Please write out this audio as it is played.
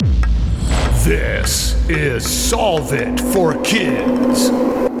This is Solve It for Kids.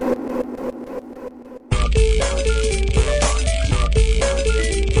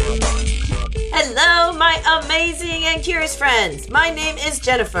 Hello, my amazing and curious friends. My name is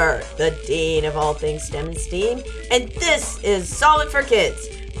Jennifer, the Dean of all things STEM and STEAM, and this is Solve It for Kids,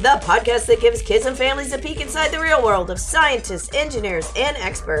 the podcast that gives kids and families a peek inside the real world of scientists, engineers, and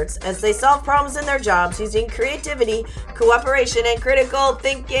experts as they solve problems in their jobs using creativity, cooperation, and critical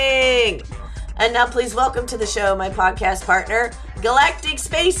thinking. And now please welcome to the show my podcast partner, Galactic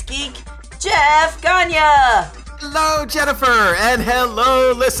Space Geek, Jeff Gagne. Hello, Jennifer, and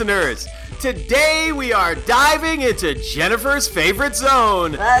hello, listeners. Today we are diving into Jennifer's favorite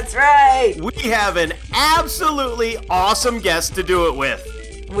zone. That's right. We have an absolutely awesome guest to do it with.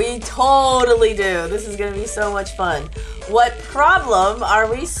 We totally do. This is going to be so much fun. What problem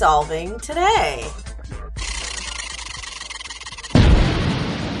are we solving today?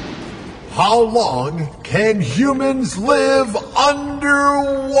 How long can humans live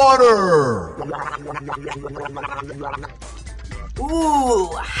underwater? Ooh,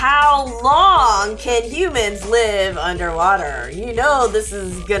 how long can humans live underwater? You know this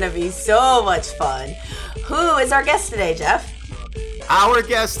is going to be so much fun. Who is our guest today, Jeff? Our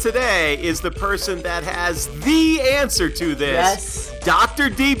guest today is the person that has the answer to this. Yes. Dr.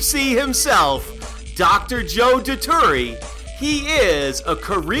 Deep Sea himself, Dr. Joe Dituri. He is a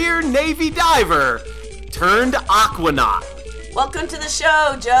career Navy diver turned aquanaut. Welcome to the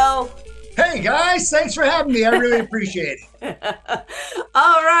show, Joe. Hey guys, thanks for having me. I really appreciate it.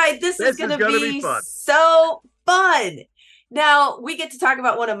 All right, this is going to be fun. so fun. Now, we get to talk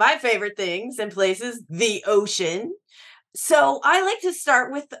about one of my favorite things and places, the ocean. So I like to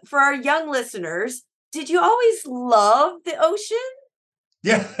start with, for our young listeners, did you always love the ocean?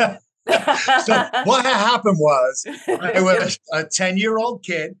 Yeah. So what happened was I was a 10-year-old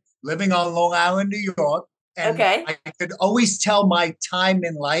kid living on Long Island, New York. And Okay. I could always tell my time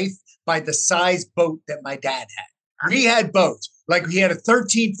in life by the size boat that my dad had. We had boats. Like he had a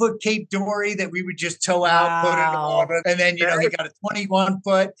 13-foot Cape Dory that we would just tow out, put it in the Wow. water. And then, he got a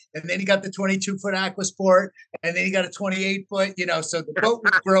 21-foot, and then he got the 22-foot Aquasport, and then he got a 28-foot, so the boat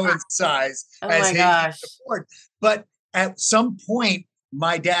would grow in size Oh as my he gosh. could afford. But at some point,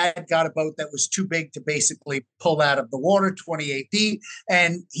 my dad got a boat that was too big to basically pull out of the water, 28 feet,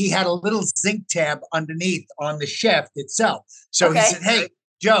 and he had a little zinc tab underneath on the shaft itself. So Okay. he said, "Hey,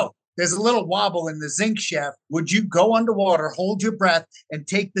 Joe, there's a little wobble in the zinc shaft. Would you go underwater, hold your breath, and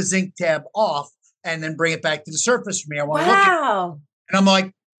take the zinc tab off, and then bring it back to the surface for me? I want to look at it." Wow. And I'm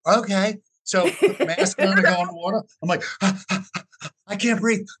like, "Okay." So put the mask on and go underwater. I'm like, I can't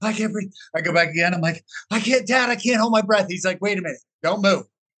breathe. I can't breathe. I go back again. I'm like, Dad, I can't hold my breath. He's like, "Wait a minute. Don't move."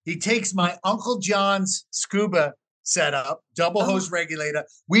 He takes my Uncle John's scuba setup, double hose regulator.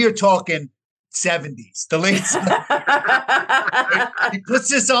 We are talking 70s, the late 70s. He puts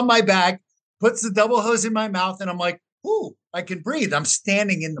this on my back, puts the double hose in my mouth, and I'm like, "Ooh, I can breathe." I'm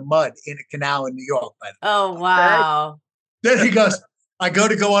standing in the mud in a canal in New York, by the way. Oh, wow. Then he goes, I go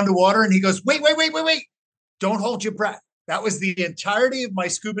underwater, and he goes, wait. Don't hold your breath. That was the entirety of my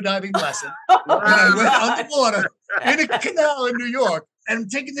scuba diving lesson. And I went underwater in a canal in New York, and I'm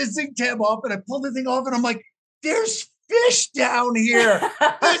taking this zinc tab off, and I pull the thing off, and I'm like, "There's fish down here.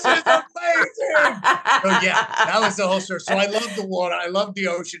 This is amazing." So yeah, that was the whole story. So I love the water. I love the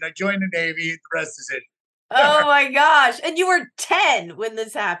ocean. I joined the Navy. The rest is it. Oh my gosh. And you were 10 when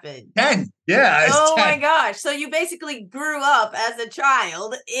this happened. 10. Yeah. I was Oh 10. my gosh. So you basically grew up as a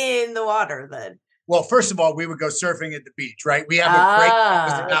child in the water then. Well, first of all, we would go surfing at the beach, right? We have a break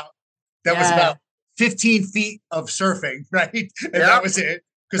that was about 15 feet of surfing, right? And that was it.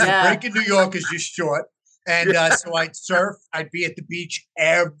 Because the break in New York is just short. And so I'd surf. I'd be at the beach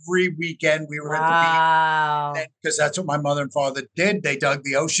every weekend. We were at Wow. the beach because that's what my mother and father did. They dug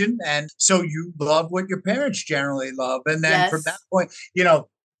the ocean. And so you love what your parents generally love. And then from that point,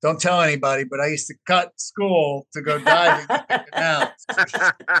 don't tell anybody, but I used to cut school to go diving in the canal.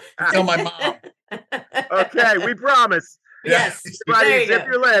 Tell my mom. Okay, we promise. Yes. Everybody There you zip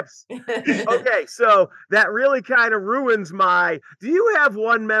go. your lips. Okay, so that really kind of ruins do you have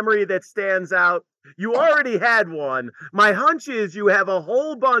one memory that stands out? You already had one. My hunch is you have a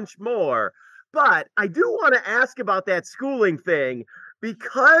whole bunch more. But I do want to ask about that schooling thing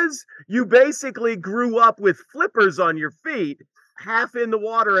because you basically grew up with flippers on your feet, half in the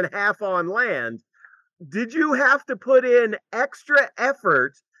water and half on land. Did you have to put in extra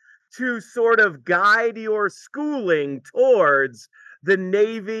effort to sort of guide your schooling towards the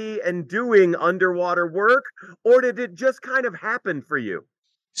Navy and doing underwater work, or did it just kind of happen for you?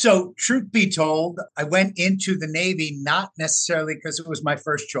 So, truth be told, I went into the Navy not necessarily because it was my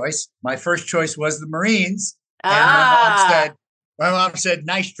first choice. My first choice was the Marines. And my mom said,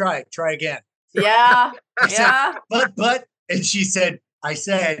 nice try again. Yeah. I said, but, and she said, I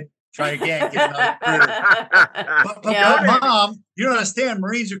said, try again, get another recruiter. But Mom, you don't understand.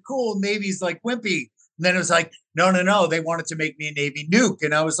 Marines are cool. Navy's like wimpy. And then it was like, no. They wanted to make me a Navy nuke.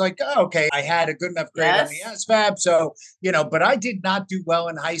 And I was like, oh, okay. I had a good enough grade on the SFAB. So, but I did not do well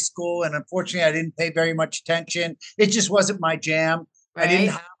in high school. And unfortunately, I didn't pay very much attention. It just wasn't my jam. Right. I didn't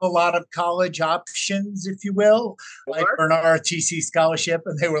have a lot of college options, if you will, like for an ROTC scholarship.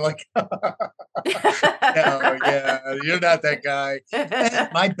 And they were like, no, you're not that guy. And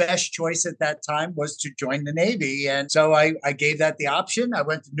my best choice at that time was to join the Navy. And so I gave that the option. I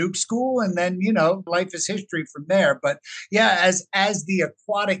went to nuke school and then, life is history from there. But yeah, as the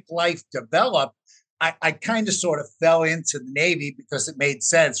aquatic life developed, I kind of sort of fell into the Navy because it made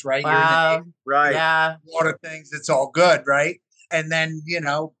sense, right? Wow. You're in the Navy, right. Yeah. Water things, it's all good, right? And then,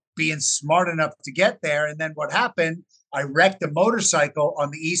 being smart enough to get there. And then what happened, I wrecked a motorcycle on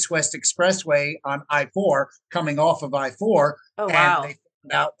the East-West Expressway on I-4, coming off of I-4. Oh, wow. And they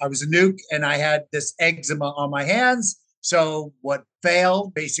found out I was a nuke and I had this eczema on my hands. So what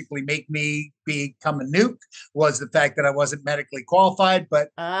failed, basically make me become a nuke, was the fact that I wasn't medically qualified, but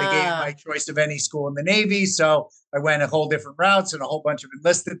they gave me my choice of any school in the Navy. So I went a whole different routes and a whole bunch of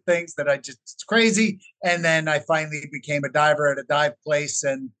enlisted things that it's crazy. And then I finally became a diver at a dive place.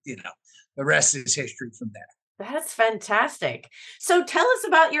 And, the rest is history from there. That's fantastic. So tell us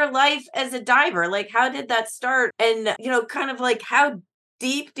about your life as a diver. Like, how did that start? And, kind of like how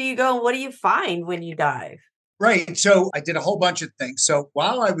deep do you go? And what do you find when you dive? Right. So I did a whole bunch of things. So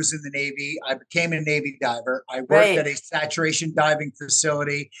while I was in the Navy, I became a Navy diver. I worked at a saturation diving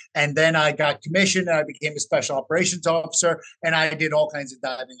facility, and then I got commissioned and I became a special operations officer, and I did all kinds of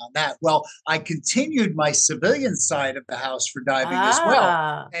diving on that. Well, I continued my civilian side of the house for diving as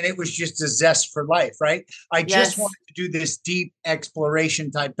well. And it was just a zest for life, right? I just wanted to do this deep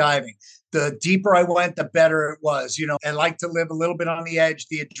exploration type diving. The deeper I went, the better it was. I like to live a little bit on the edge,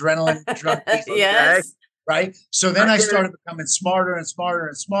 the adrenaline drunk. Yes. Right. So then I started becoming smarter and smarter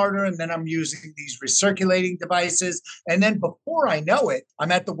and smarter. And then I'm using these recirculating devices. And then before I know it,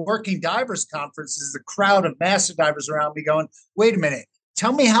 I'm at the Working Divers Conference. There's a crowd of master divers around me going, wait a minute,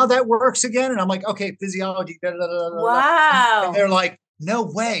 tell me how that works again. And I'm like, okay, physiology. Wow. And they're like, no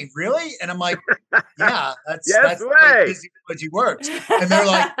way, really? And I'm like, yeah, that's the way physiology works. And they're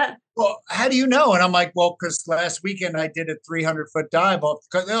like, well, how do you know? And I'm like, well, because last weekend I did a 300-foot dive off.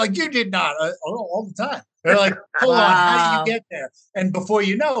 They're like, you did not. All the time. They're like, hold on, how do you get there? And before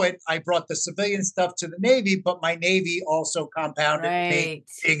you know it, I brought the civilian stuff to the Navy, but my Navy also compounded me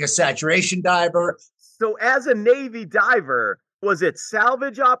being a saturation diver. So as a Navy diver, was it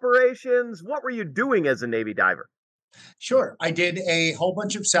salvage operations? What were you doing as a Navy diver? Sure. I did a whole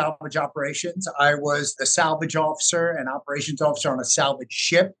bunch of salvage operations. I was the salvage officer and operations officer on a salvage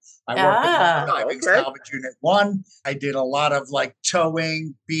ship. I worked at Diving Salvage Unit 1. I did a lot of like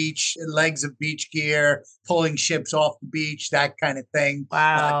towing, beach, legs of beach gear, pulling ships off the beach, that kind of thing.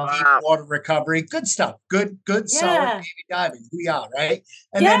 Wow. Deep water recovery. Good stuff. Good, solid Navy diving. Booyah, right?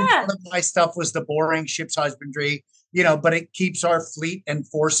 And then one of my stuff was the boring ship's husbandry. But it keeps our fleet and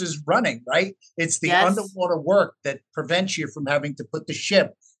forces running, right? It's the underwater work that prevents you from having to put the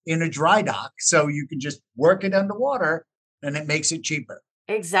ship in a dry dock. So you can just work it underwater and it makes it cheaper.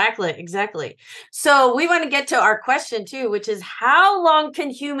 Exactly. So we want to get to our question too, which is how long can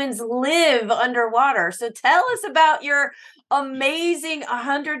humans live underwater? So tell us about your amazing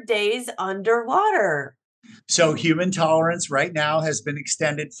 100 days underwater. So human tolerance right now has been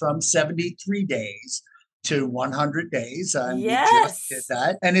extended from 73 days to 100 days. We just did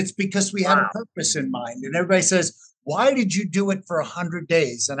that. And it's because we had a purpose in mind. And everybody says, why did you do it for 100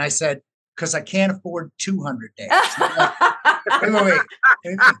 days? And I said, because I can't afford 200 days. Wait.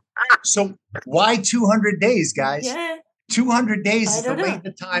 So why 200 days, guys? 200 days is the length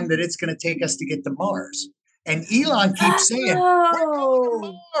of time that it's going to take us to get to Mars. And Elon keeps saying, we're going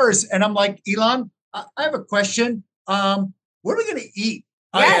to Mars. And I'm like, Elon, I have a question. What are we going to eat?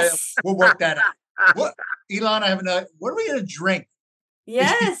 We'll work that out. What, Elon, what are we going to drink?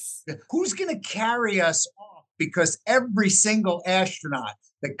 Yes. Who's going to carry us off? Because every single astronaut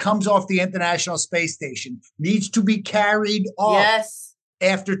that comes off the International Space Station needs to be carried off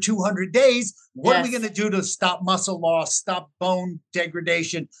after 200 days. What are we going to do to stop muscle loss, stop bone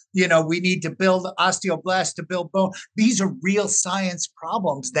degradation? We need to build osteoblasts to build bone. These are real science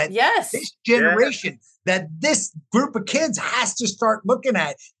problems that this generation, that this group of kids has to start looking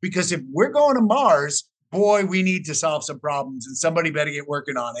at. Because if we're going to Mars, boy, we need to solve some problems and somebody better get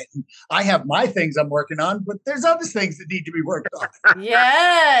working on it. And I have my things I'm working on, but there's other things that need to be worked on.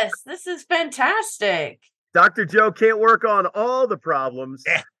 Yes, this is fantastic. Dr. Joe can't work on all the problems.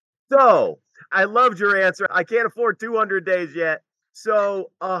 Yeah. So I loved your answer. I can't afford 200 days yet.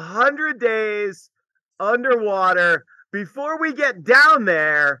 So 100 days underwater. Before we get down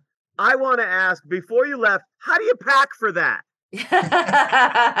there, I want to ask, before you left, how do you pack for that?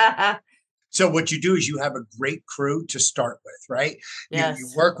 So what you do is you have a great crew to start with, right? Yes. You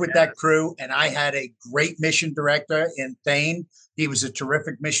work with that crew, and I had a great mission director in Thane. He was a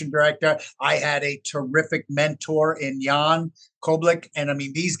terrific mission director. I had a terrific mentor in Jan Koblik. And I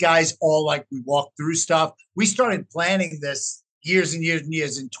mean, these guys all we walked through stuff. We started planning this years and years and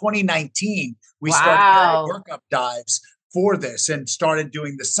years. In 2019, we started doing workup dives for this and started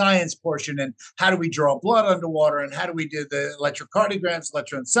doing the science portion and how do we draw blood underwater and how do we do the electrocardiograms,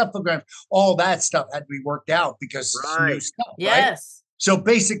 electroencephalograms, all that stuff had to be worked out because it's new stuff. Yes. Right? So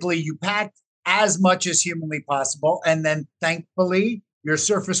basically you packed as much as humanly possible. And then thankfully your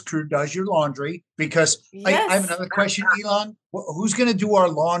surface crew does your laundry because I have another question, Elon. Who's going to do our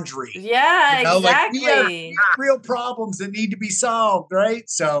laundry? Yeah, exactly. We have real problems that need to be solved, right?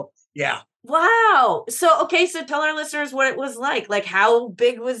 So, yeah. Wow. So tell our listeners what it was like. Like, how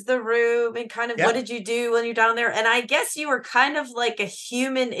big was the room and kind of what did you do when you're down there? And I guess you were kind of like a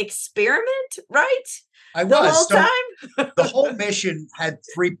human experiment, right? I the was. Whole so time? The whole mission had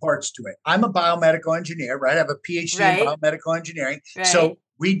 3 parts to it. I'm a biomedical engineer, right? I have a PhD in biomedical engineering. Right. So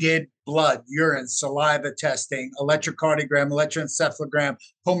we did blood, urine, saliva testing, electrocardiogram, electroencephalogram,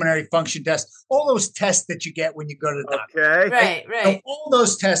 pulmonary function test, all those tests that you get when you go to the doctor. Right. So all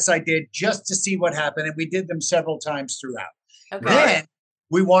those tests I did just to see what happened, and we did them several times throughout. Okay. Then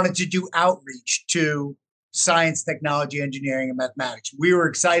we wanted to do outreach to science, technology, engineering, and mathematics. We were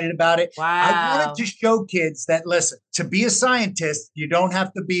excited about it. Wow. I wanted to show kids that, listen, to be a scientist, you don't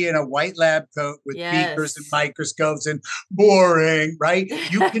have to be in a white lab coat with beakers and microscopes and boring, right?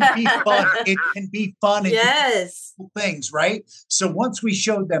 You can be fun. It can be fun and cool things, right? So once we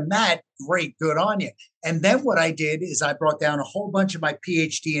showed them that, great, good on you. And then what I did is I brought down a whole bunch of my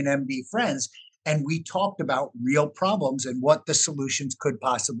PhD and MD friends, and we talked about real problems and what the solutions could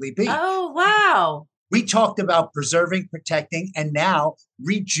possibly be. Oh, wow. We talked about preserving, protecting, and now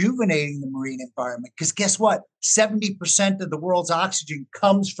rejuvenating the marine environment. Because guess what? 70% of the world's oxygen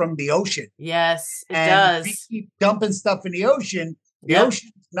comes from the ocean. Yes, it and does. We keep dumping stuff in the ocean. The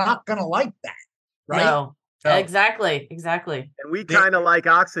ocean's not going to like that, right? No, so, exactly. And we kind of like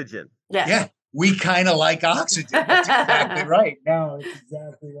oxygen. Yeah. We kind of like oxygen. That's exactly right. No, it's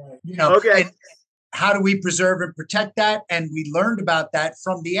exactly right. Okay. And how do we preserve and protect that? And we learned about that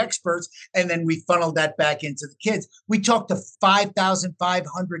from the experts, and then we funneled that back into the kids. We talked to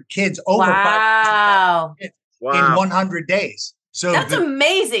 5,500 kids, over 5,500 kids in 100 days. So that's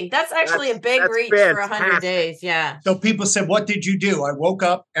amazing. That's actually a big reach for 100 days. Yeah. So people said, what did you do? I woke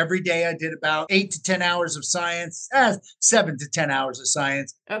up every day. I did about 8 to 10 hours of science, 7 to 10 hours of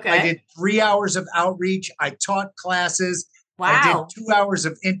science. Okay. I did 3 hours of outreach. I taught classes. Wow. I did 2 hours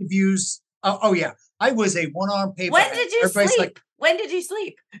of interviews. Oh yeah. I was a one-arm paper. When did you sleep? When did you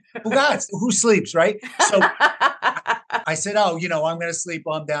sleep? Who sleeps, right? So I said, I'm going to sleep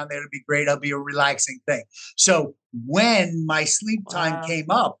while I'm down there. It'll be great. It'll be a relaxing thing. So when my sleep time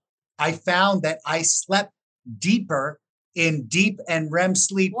came up, I found that I slept deeper in deep and REM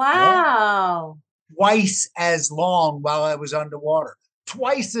sleep. Wow. Twice as long while I was underwater.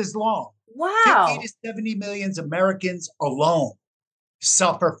 Twice as long. Wow. 50 to 70 million Americans alone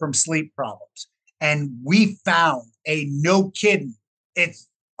suffer from sleep problems. And we found no kidding, it's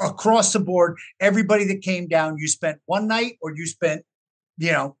across the board. Everybody that came down, you spent one night or you spent,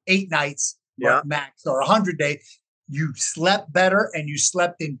 8 nights max or 100 days. You slept better and you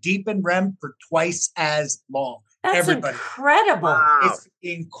slept in deep and REM for twice as long. That's incredible. Wow. It's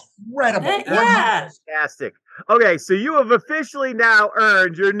incredible. Yeah. Fantastic. Okay, so you have officially now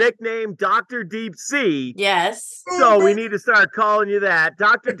earned your nickname, Dr. Deep Sea. Yes. So we need to start calling you that.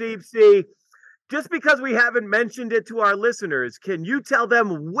 Dr. Deep Sea. Just because we haven't mentioned it to our listeners, can you tell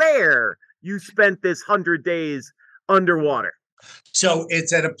them where you spent this 100 days underwater? So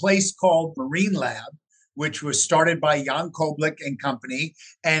it's at a place called Marine Lab, which was started by Jan Koblik and company.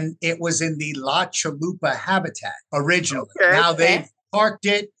 And it was in the La Chalupa habitat originally. Okay. Now they've parked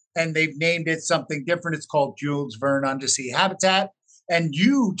it and they've named it something different. It's called Jules Verne Undersea Habitat. And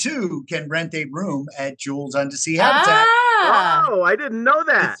you too can rent a room at Jules Undersea Habitat. Oh, I didn't know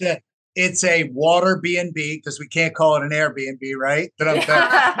that. It's a water B&B because we can't call it an Airbnb, right?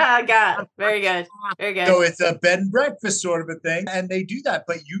 Got it. Very good. Very good. So it's a bed and breakfast sort of a thing. And they do that.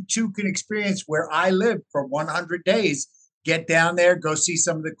 But you too can experience where I live for 100 days. Get down there, go see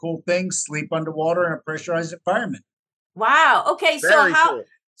some of the cool things, sleep underwater in a pressurized environment. Wow. Okay. Very cool.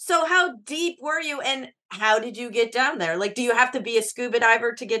 So how deep were you and how did you get down there? Like, do you have to be a scuba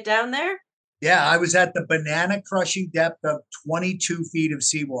diver to get down there? Yeah, I was at the banana crushing depth of 22 feet of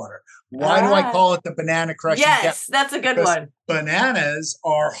seawater. Why do I call it the banana crushing depth? Yes, that's a good one. Bananas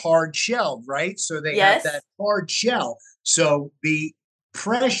are hard shelled, right? So they have that hard shell. So the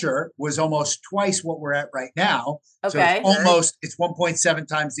pressure was almost twice what we're at right now. Okay. So it's 1.7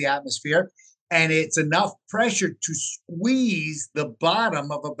 times the atmosphere. And it's enough pressure to squeeze the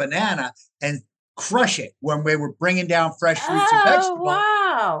bottom of a banana and crush it. When we were bringing down fresh fruits and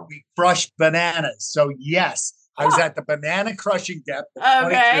vegetables, we crushed bananas. So yes, I was at the banana crushing depth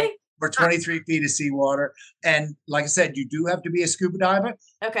of 23 feet of seawater. And like I said, you do have to be a scuba diver.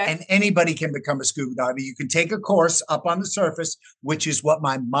 Okay. And anybody can become a scuba diver. You can take a course up on the surface, which is what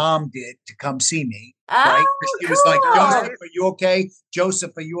my mom did to come see me. Right? She was like, Joseph, are you okay?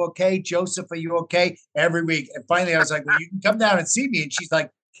 Joseph, are you okay? Joseph, are you okay? Every week. And finally I was like, well, you can come down and see me. And she's like,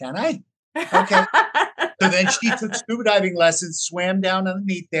 can I? Okay. So then she took scuba diving lessons, swam down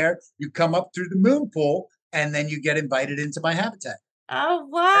underneath there. You come up through the moon pool, and then you get invited into my habitat. Oh,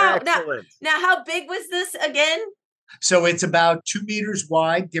 wow. Excellent. Now, how big was this again? So it's about 2 meters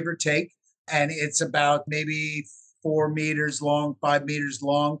wide, give or take. And it's about maybe 4 meters long, 5 meters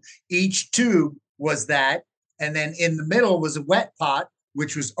long. Each tube was that. And then in the middle was a wet pot,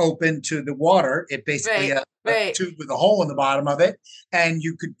 which was open to the water. It basically a tube with a hole in the bottom of it. And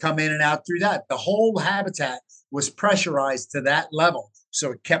you could come in and out through that. The whole habitat was pressurized to that level.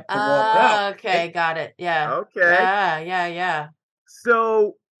 So it kept the water out. Okay, got it. Yeah. Okay. Yeah.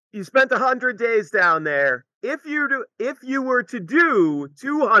 So you spent 100 days down there. If you were to do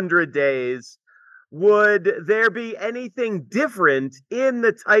 200 days, would there be anything different in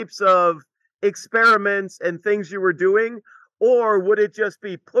the types of experiments and things you were doing? Or would it just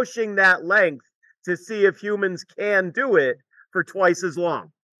be pushing that length to see if humans can do it for twice as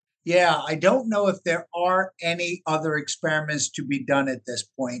long? Yeah, I don't know if there are any other experiments to be done at this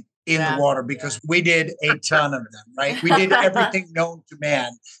point in the water because we did a ton of them, right? We did everything known to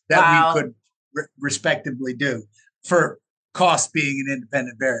man that we could respectively do for cost being an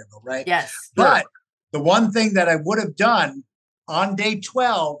independent variable, right? Yes. But the one thing that I would have done on day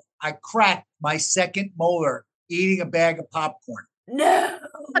 12, I cracked my second molar eating a bag of popcorn. No.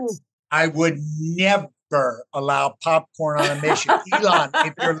 I would never allow popcorn on a mission. Elon,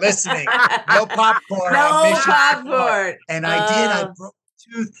 if you're listening, no popcorn on mission. No popcorn. And I did. I broke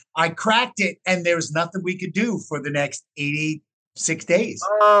the tooth. I cracked it, and there was nothing we could do for the next 86 days.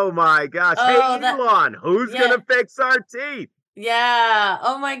 Oh, my gosh. Hey, Elon, who's going to fix our teeth? Yeah.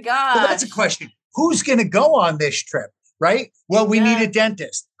 Oh, my gosh. Well, that's a question. Who's going to go on this trip? Right? Well, we need a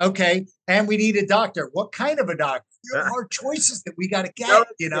dentist. Okay. And we need a doctor. What kind of a doctor? There are choices that we got to get,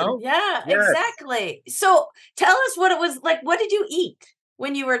 you know? Yeah, exactly. So tell us what it was like. What did you eat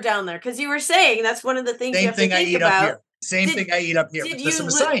when you were down there? Because you were saying that's one of the things you have to think about. Same thing I eat up here. Did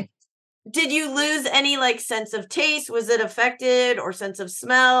you lose any like sense of taste? Was it affected or sense of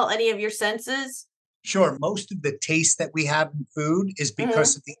smell? Any of your senses? Sure. Most of the taste that we have in food is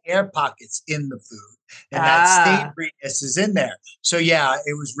because of the air pockets in the food. And that savoriness is in there. So yeah,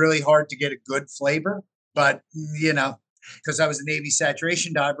 it was really hard to get a good flavor. But, you know, because I was a Navy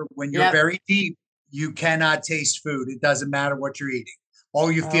saturation diver, when you're very deep, you cannot taste food. It doesn't matter what you're eating. All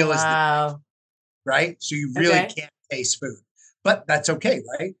you feel is the right? So you really can't taste food. But that's okay,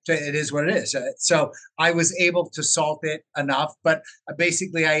 right? It is what it is. So I was able to salt it enough. But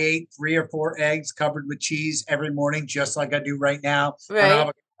basically, I ate 3 or 4 eggs covered with cheese every morning, just like I do right now.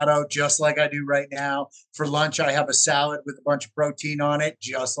 Right. Just like I do right now. For lunch, I have a salad with a bunch of protein on it,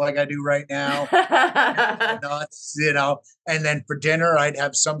 just like I do right now. Nuts, you know. And then for dinner, I'd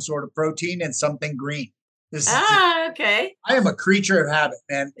have some sort of protein and something green. Okay. I am a creature of habit,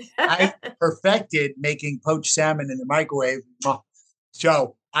 man. I perfected making poached salmon in the microwave.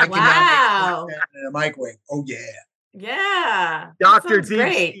 So I can now make poached salmon in the microwave. Oh, yeah. Yeah. Dr.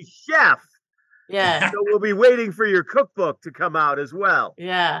 D, chef. Yeah. So we'll be waiting for your cookbook to come out as well.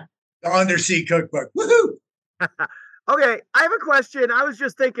 Yeah. The undersea cookbook. Woohoo! Okay, I have a question. I was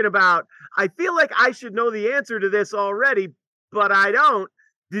just thinking about, I feel like I should know the answer to this already, but I don't.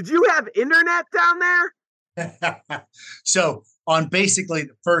 Did you have internet down there? So on basically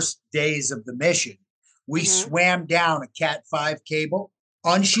the first days of the mission, we swam down a Cat 5 cable,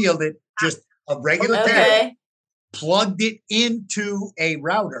 unshielded, just a regular cable, plugged it into a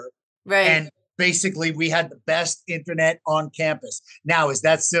router, Right. And basically we had the best internet on campus. Now, is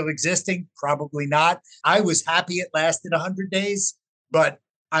that still existing? Probably not. I was happy it lasted 100 days, but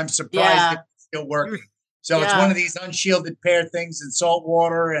I'm surprised it's still working. So it's one of these unshielded pair things in salt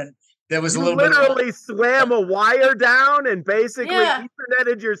water, and there was a little literally slam a wire down and basically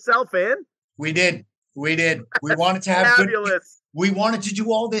etherneted yourself in. We did. We wanted to have fabulous. We wanted to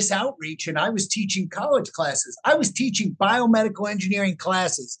do all this outreach, and I was teaching college classes. I was teaching biomedical engineering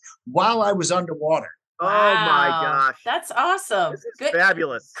classes while I was underwater. Oh my gosh. That's awesome. This is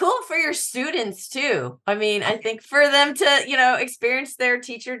fabulous. Cool for your students too. I mean, I think for them to, experience their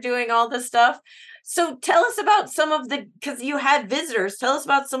teacher doing all this stuff. So tell us about because you had visitors, tell us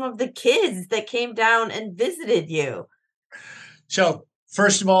about some of the kids that came down and visited you. So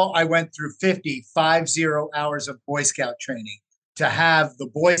first of all, I went through 50 hours of Boy Scout training to have the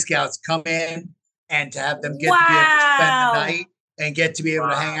Boy Scouts come in and to have them get to be able to spend the night and get to be able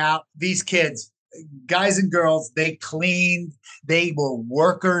to hang out. These kids, guys and girls, they cleaned. They were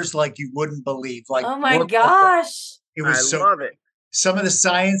workers like you wouldn't believe. Like, oh my gosh. It was love it. Some of the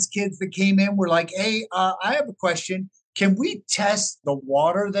science kids that came in were like, hey, I have a question. Can we test the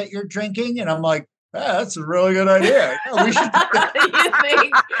water that you're drinking? And I'm like, that's a really good idea. Yeah, we should do that. You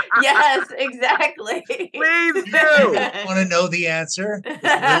think? Yes, exactly. Please do. I want to know the answer.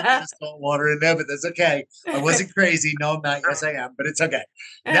 There's salt water in there, but that's okay. I wasn't crazy. No, I'm not. Yes, I am, but it's okay.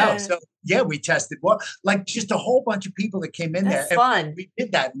 No, so yeah, we tested like just a whole bunch of people that came in there. Fun. We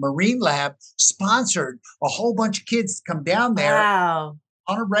did that. Marine Lab sponsored a whole bunch of kids to come down there. Wow.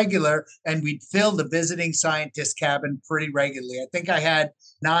 On a regular, and we'd fill the visiting scientist cabin pretty regularly. I think I had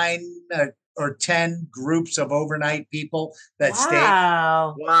 9 or 10 groups of overnight people that stayed.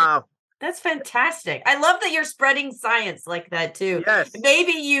 Wow. That's fantastic. I love that you're spreading science like that too. Yes.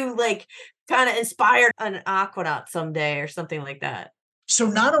 Maybe you kind of inspired an aquanaut someday or something like that. So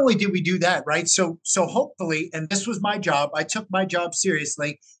not only did we do that, right? So hopefully, and this was my job, I took my job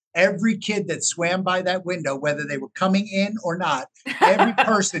seriously. Every kid that swam by that window, whether they were coming in or not, every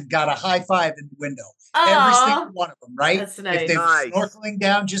person got a high five in the window. Every single one of them, right? That's nice. If they were snorkeling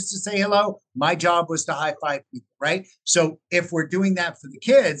down just to say hello, my job was to high five people, right? So if we're doing that for the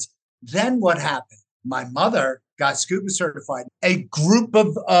kids, then what happened? My mother got scuba certified. A group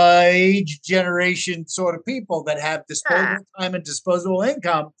of age generation sort of people that have disposable time and disposable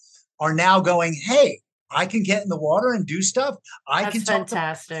income are now going, hey, I can get in the water and do stuff. That's can talk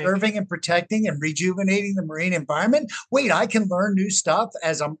fantastic. about serving and protecting and rejuvenating the marine environment. Wait, I can learn new stuff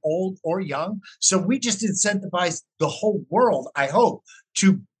as I'm old or young. So we just incentivize the whole world, I hope,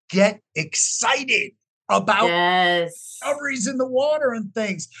 to get excited about discoveries in the water and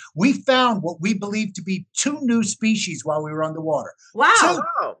things. We found what we believe to be 2 new species while we were underwater. Wow.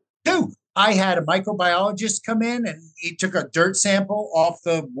 Two. I had a microbiologist come in and he took a dirt sample off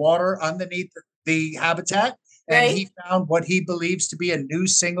the water underneath the habitat, and he found what he believes to be a new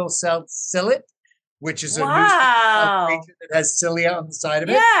single-celled psyllid, which is a new single-celled creature that has cilia on the side of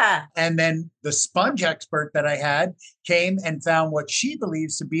it. Yeah. And then the sponge expert that I had came and found what she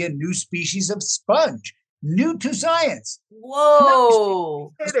believes to be a new species of sponge, new to science.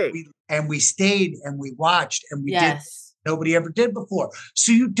 Whoa. And we stayed and we watched and we did nobody ever did before.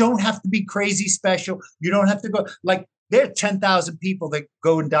 So you don't have to be crazy special. You don't have to go there are 10,000 people that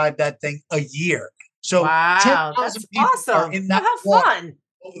go and dive that thing a year. So 10,000 people are in that water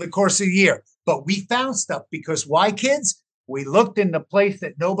over the course of a year. But we found stuff because why, kids? We looked in the place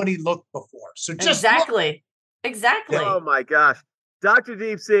that nobody looked before. So just Exactly. Oh my gosh. Dr.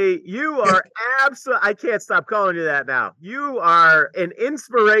 Deep Sea, you are absolutely, I can't stop calling you that now. You are an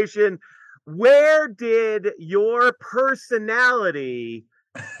inspiration. Where did your personality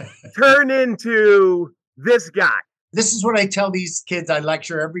turn into this guy? This is what I tell these kids. I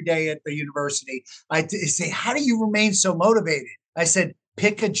lecture every day at the university. I say, how do you remain so motivated? I said,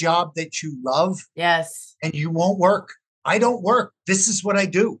 pick a job that you love. Yes. And you won't work. I don't work. This is what I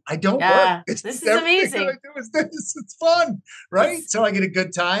do. I don't work. This is amazing. I do is this. It's fun, right? So I get a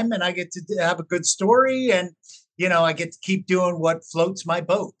good time and I get to have a good story and, I get to keep doing what floats my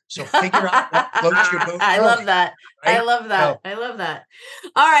boat. So figure out what floats your boat. I love that. Right? I love that. I love that.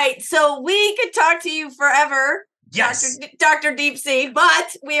 All right. So we could talk to you forever. Yes. Dr. Deep Sea,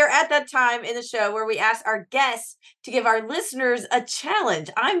 but we are at that time in the show where we ask our guests to give our listeners a challenge.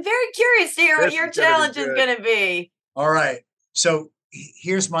 I'm very curious to hear what your challenge is going to be. All right. So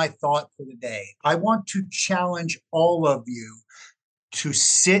here's my thought for the day. I want to challenge all of you to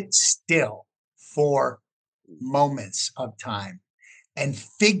sit still for moments of time and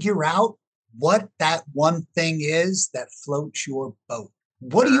figure out what that one thing is that floats your boat.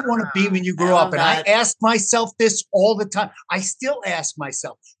 What do you want to be when you grow up? And I ask myself this all the time. I still ask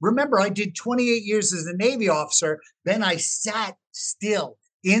myself. Remember, I did 28 years as a Navy officer. Then I sat still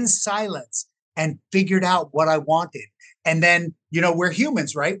in silence and figured out what I wanted. And then, we're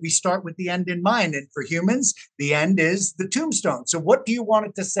humans, right? We start with the end in mind. And for humans, the end is the tombstone. So what do you want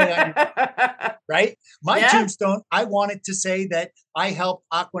it to say on your right? My tombstone, I want it to say that I help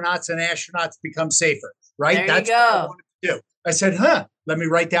aquanauts and astronauts become safer, right? There That's you go. what I wanted to do. I said, let me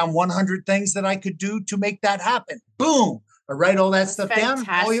write down 100 things that I could do to make that happen. Boom. I write all that stuff down.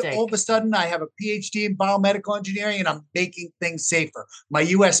 All of a sudden, I have a PhD in biomedical engineering and I'm making things safer. My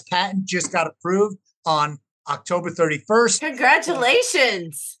U.S. patent just got approved on October 31st.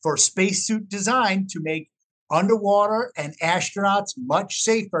 Congratulations. For spacesuit design to make underwater and astronauts much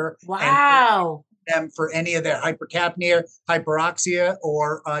safer. Wow. And them for any of their hypercapnia, hyperoxia,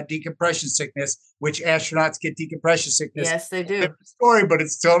 or decompression sickness, which astronauts get decompression sickness. Yes, they do. Different story, but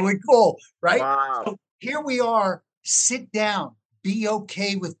it's totally cool, right? Wow. So here we are. Sit down. Be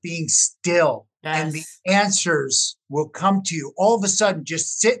okay with being still. Yes. And the answers will come to you. All of a sudden,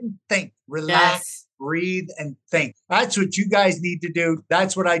 just sit and think. Relax, breathe, and think. That's what you guys need to do.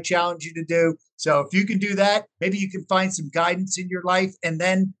 That's what I challenge you to do. So if you can do that, maybe you can find some guidance in your life. And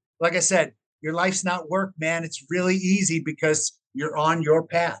then, like I said, your life's not work, man. It's really easy because you're on your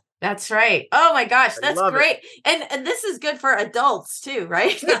path. That's right. Oh my gosh, that's great. And this is good for adults too,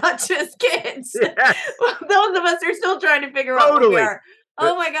 right? Not just kids. Yes. Those of us are still trying to figure out what we are.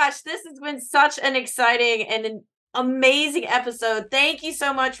 Oh my gosh, this has been such an exciting and an amazing episode. Thank you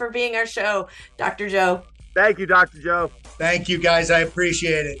so much for being our show, Dr. Joe. Thank you, Dr. Joe. Thank you, guys. I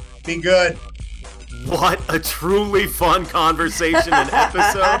appreciate it. Be good. What a truly fun conversation and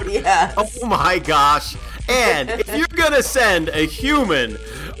episode. Yes. Oh my gosh. And if you're going to send a human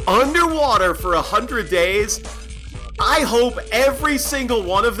underwater for 100 days, I hope every single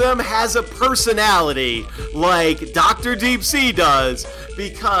one of them has a personality like Dr. Deep Sea does,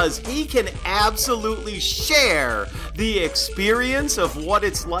 because he can absolutely share the experience of what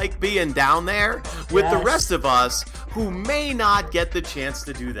it's like being down there with the rest of us who may not get the chance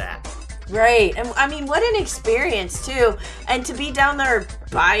to do that. Right. And I mean, what an experience too. And to be down there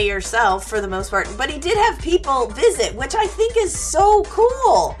by yourself for the most part. But he did have people visit, which I think is so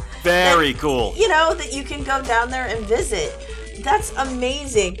cool. Very cool. That you can go down there and visit. That's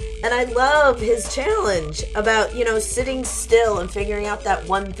amazing. And I love his challenge about, sitting still and figuring out that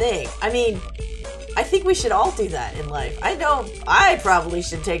one thing. I mean, I think we should all do that in life. I probably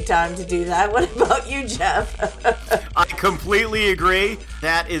should take time to do that. What about you, Jeff? I completely agree.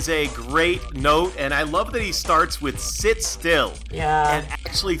 That is a great note. And I love that he starts with sit still. Yeah. And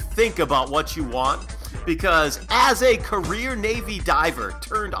actually think about what you want. Because as a career Navy diver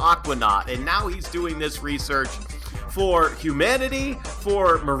turned aquanaut, and now he's doing this research for humanity,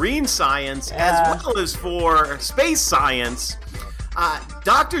 for marine science, as well as for space science,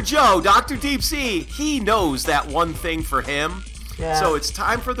 Dr. Joe, Dr. Deep Sea, he knows that one thing for him. Yeah. So it's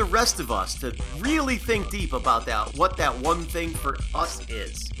time for the rest of us to really think deep about what that one thing for us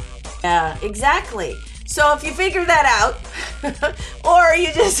is. Yeah, exactly. So if you figure that out, or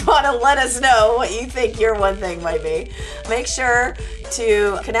you just want to let us know what you think your one thing might be, make sure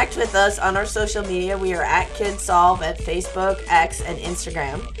to connect with us on our social media. We are at KidSolve at Facebook, X, and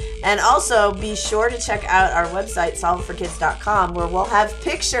Instagram. And also be sure to check out our website, solveitforkids.com, where we'll have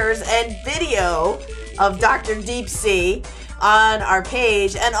pictures and video of Dr. Deep Sea on our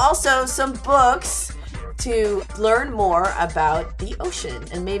page, and also some books to learn more about the ocean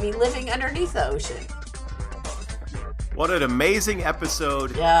and maybe living underneath the ocean. What an amazing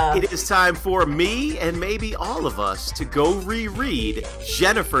episode. Yeah. It is time for me and maybe all of us to go reread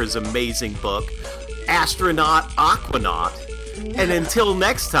Jennifer's amazing book, Astronaut Aquanaut. And until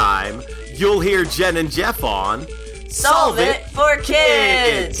next time, you'll hear Jen and Jeff on Solve It for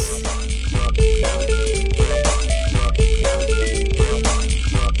Kids.